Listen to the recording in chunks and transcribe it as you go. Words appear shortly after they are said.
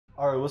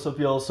Alright, what's up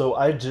y'all? So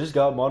I just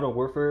got Modern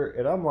Warfare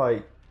and I'm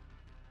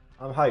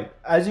hyped.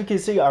 As you can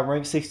see, I'm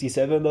ranked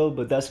 67 though,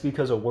 but that's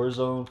because of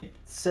Warzone. It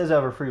says I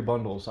have a free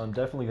bundle, so I'm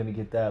definitely gonna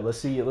get that. Let's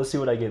see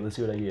what I get.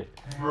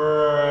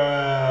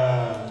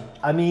 Bruh.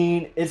 I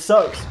mean, it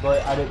sucks,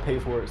 but I didn't pay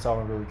for it, so I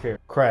don't really care.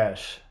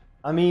 Crash.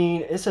 I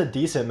mean, it's a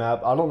decent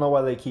map. I don't know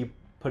why they keep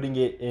putting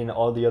it in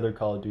all the other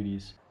Call of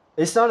Duties.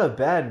 It's not a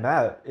bad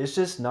map. It's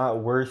just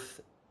not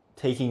worth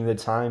taking the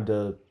time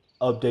to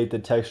update the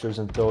textures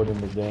and throw it in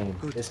the game.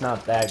 It's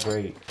not that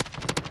great.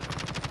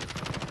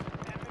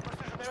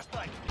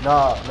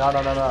 Nah.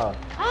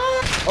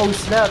 Oh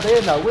snap, they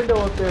in that window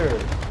up there.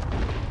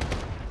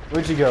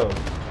 Where'd you go?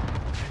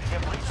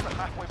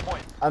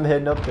 I'm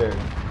heading up there.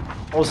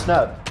 Oh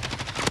snap.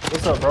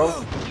 What's up,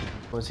 bro?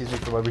 Wanna see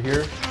something from over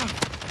here?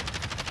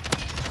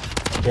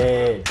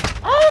 Dead.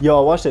 Yo,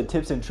 I watched that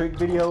tips and trick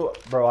video.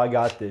 Bro, I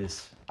got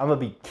this. I'm gonna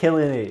be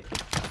killing it.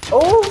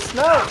 Oh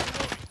snap!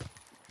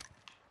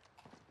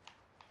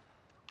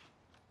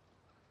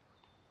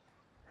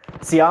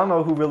 See, I don't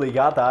know who really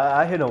got that.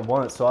 I hit him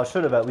once, so I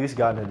should have at least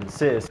gotten an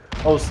assist.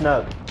 Oh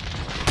snap.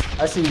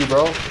 I see you,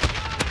 bro.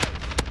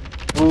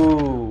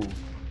 Ooh.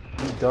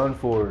 You done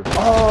for.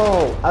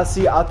 Oh, I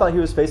see. I thought he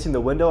was facing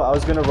the window. I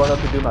was gonna run up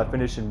and do my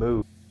finishing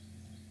move.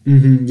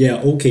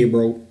 Yeah, okay,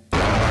 bro.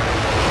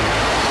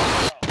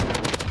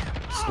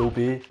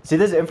 Stupid. See,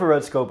 this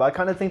infrared scope, I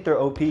kind of think they're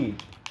OP.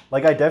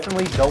 Like, I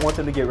definitely don't want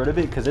them to get rid of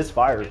it because it's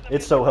fire.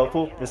 It's so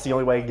helpful. It's the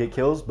only way I can get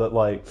kills, but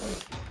like,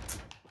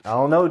 I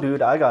don't know,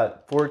 dude. I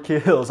got 4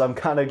 kills. I'm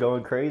kind of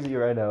going crazy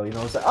right now. You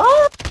know what I'm saying?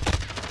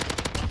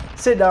 Ah!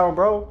 Sit down,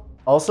 bro.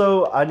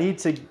 Also, I need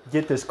to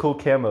get this cool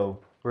camo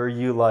where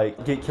you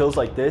like get kills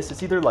like this.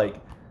 It's either like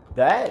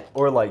that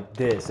or like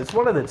this. It's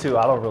one of the two.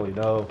 I don't really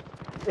know.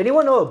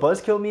 Anyone know what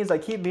buzzkill means? I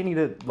keep meaning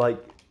to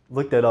like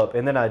look that up,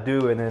 and then I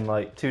do, and then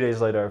like 2 days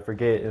later I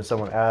forget, and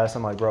someone asks.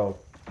 I'm like, bro,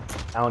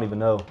 I don't even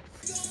know.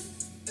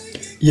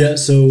 Yeah,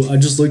 so I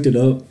just looked it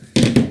up,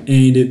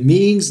 and it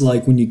means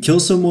like when you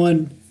kill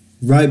someone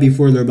right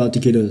before they're about to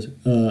get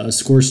a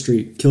score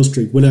streak, kill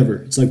streak, whatever.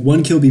 It's like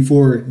 1 kill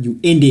before you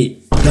end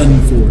it,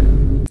 done for.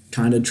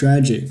 Kind of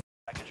tragic.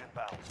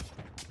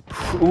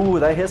 Ooh,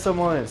 that hit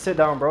someone. Sit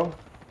down, bro.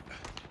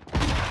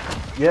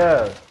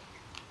 Yeah,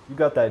 you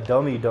got that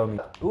dummy.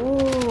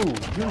 Ooh,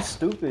 you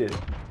stupid.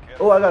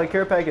 Oh, I got a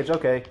care package.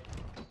 Okay.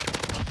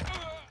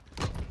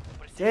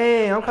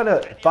 Dang, I'm kind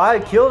of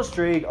 5 kill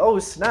streak. Oh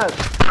snap.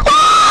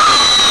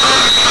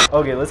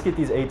 Okay, let's get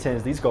these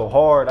A10s. These go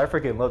hard. I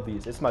freaking love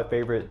these. It's my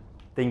favorite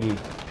thingy.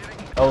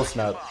 Oh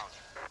snap.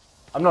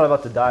 I'm not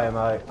about to die, am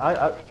I?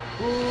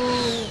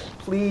 Ooh,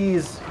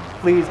 please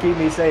keep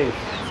me safe.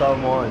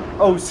 Someone.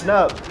 Oh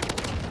snap.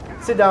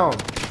 Sit down.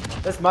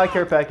 That's my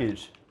care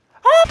package.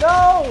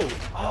 No!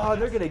 Oh,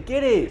 they're gonna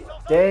get it.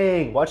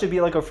 Dang. Watch it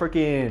be like a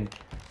freaking...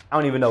 I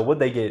don't even know. What'd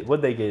they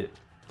get?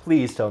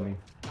 Please tell me.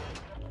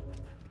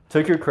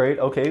 Took your crate.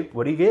 Okay,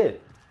 what'd he get?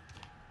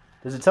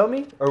 Does it tell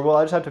me? Or will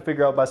I just have to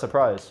figure out by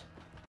surprise?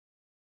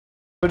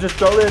 We'll just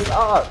throw this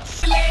up.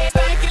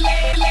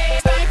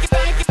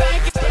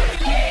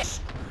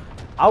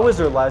 I was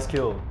their last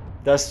kill.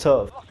 That's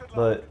tough,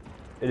 but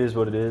it is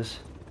what it is.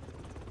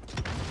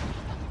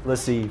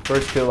 Let's see.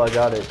 First kill, I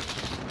got it.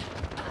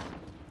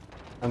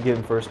 I'm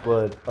getting first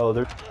blood. Oh,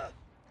 they're...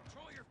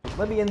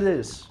 Let me end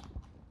this.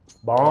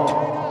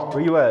 Bomb.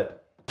 Where you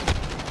at?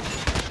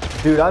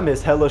 Dude, I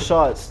missed hella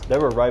shots. They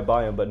were right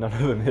by him, but none of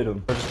them hit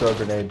him. I'll just throw a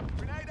grenade.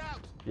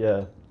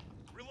 Yeah.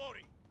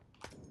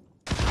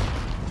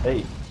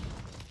 Hey.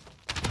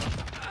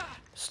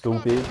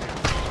 Stupid.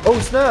 Oh,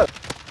 snap!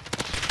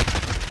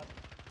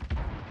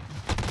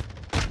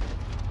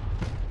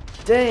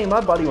 Dang,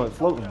 my body went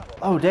floating.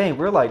 Oh, dang,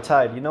 we're like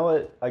tied. You know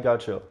what? I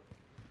got you.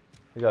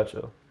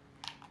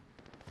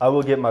 I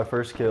will get my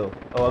first kill.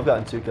 Oh, I've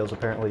gotten 2 kills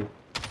apparently.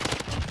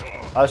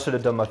 I should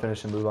have done my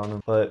finishing move on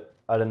him, but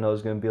I didn't know it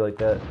was going to be like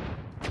that.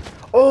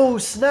 Oh,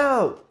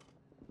 snap!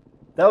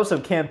 That was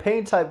some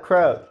campaign type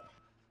crap.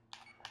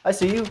 I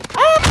see you.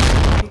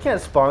 You can't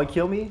spawn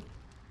kill me.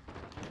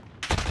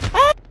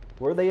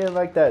 Were they in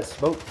like that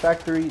smoke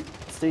factory,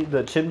 see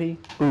the chimney?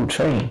 Ooh,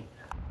 train.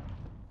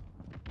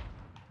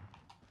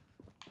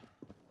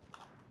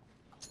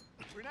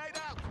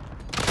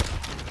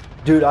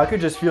 Dude, I could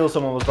just feel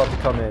someone was about to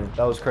come in.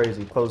 That was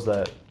crazy. Close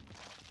that.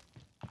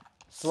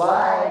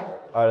 Slide.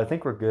 All right, I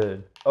think we're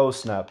good. Oh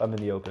snap, I'm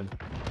in the open.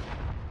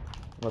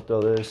 I'm gonna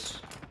throw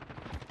this.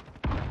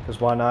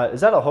 Cause why not?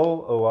 Is that a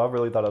hole? Oh, I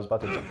really thought I was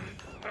about to.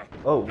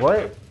 Oh,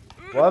 what?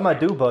 Why am I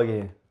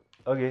bugging?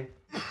 Okay.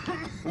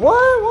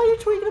 What? What are you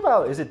tweaking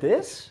about? Is it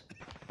this?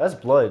 That's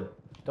blood.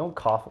 Don't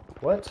cough.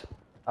 What?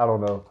 I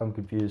don't know. I'm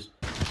confused.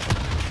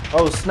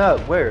 Oh snap!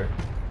 Where?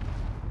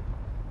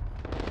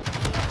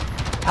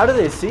 How do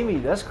they see me?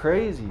 That's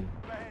crazy.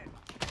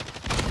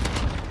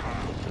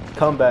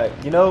 Come back.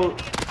 You know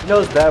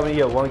it's bad when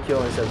you get 1 kill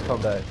and it says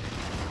come back.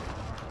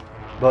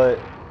 But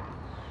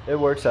it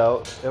works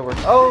out. It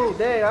works. Oh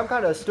dang! I'm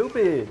kind of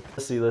stupid.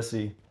 Let's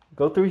see.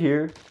 Go through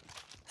here.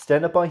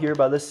 Stand up on here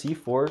by the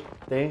C4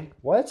 thing.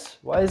 What?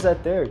 Why is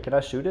that there? Can I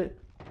shoot it?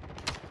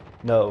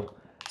 No.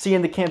 See,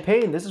 in the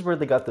campaign, this is where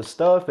they got the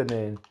stuff, and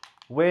then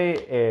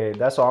wait, and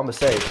that's all I'm gonna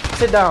say.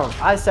 Sit down.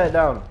 I sat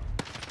down.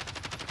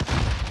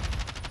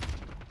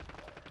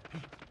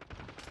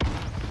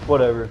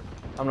 Whatever.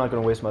 I'm not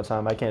gonna waste my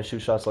time. I can't shoot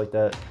shots like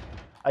that.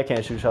 I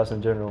can't shoot shots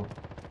in general,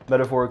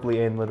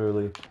 metaphorically and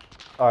literally.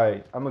 All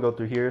right, I'm gonna go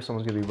through here.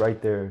 Someone's gonna be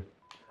right there.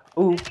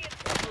 Ooh.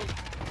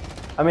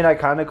 I mean, I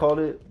kind of called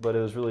it, but it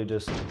was really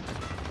just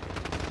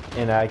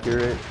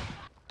inaccurate.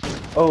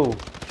 Oh.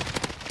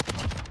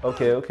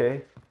 Okay,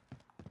 okay.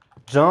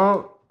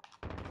 Jump.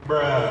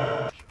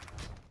 Bruh.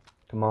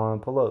 Come on,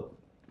 pull up.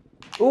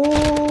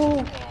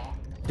 Ooh.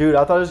 Dude,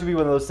 I thought it was gonna be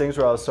one of those things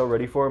where I was so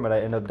ready for him and I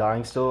end up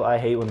dying still. I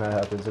hate when that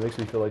happens. It makes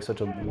me feel like such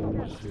a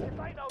loser.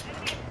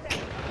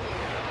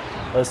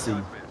 Let's see.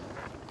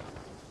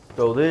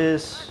 Throw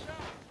this,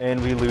 and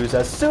we lose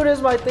as soon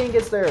as my thing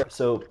gets there.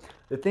 So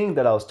the thing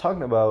that I was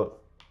talking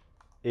about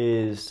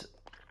is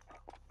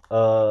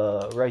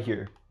right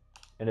here,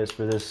 and it's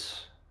for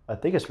this. I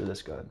think it's for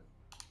this gun.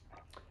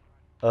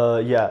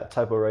 Yeah,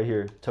 typo right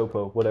here,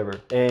 topo,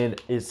 whatever.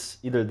 And it's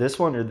either this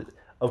one or,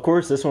 of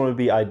course, this one would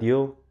be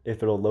ideal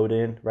if it'll load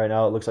in. Right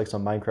now, it looks like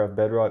some Minecraft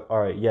Bedrock. All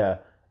right, yeah,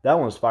 that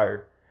one's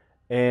fire.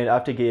 And I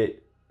have to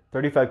get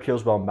 35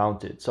 kills while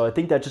mounted. So I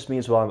think that just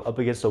means while I'm up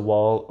against a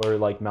wall or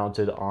like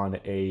mounted on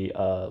a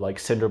like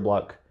cinder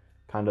block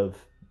kind of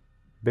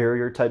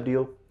barrier type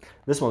deal.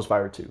 This one's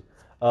fire too.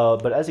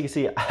 But as you can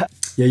see,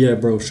 yeah,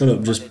 bro, shut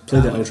up. Just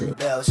play the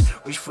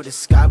outro. Reach for the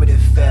sky, but it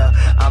fell.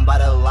 I'm about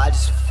to lie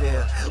just to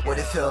feel what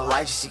it feel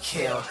like just to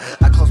kill.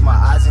 I close my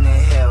eyes and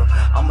inhale.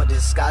 I'ma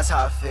disguise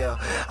how I feel.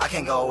 I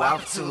can't go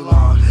out for too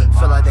long.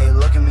 Feel like they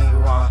look at me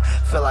wrong.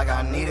 Feel like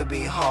I need to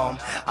be home.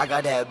 I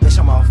got that bitch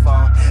on my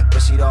phone, but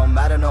she don't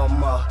matter no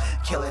more.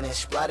 Killing and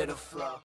splatter the flow.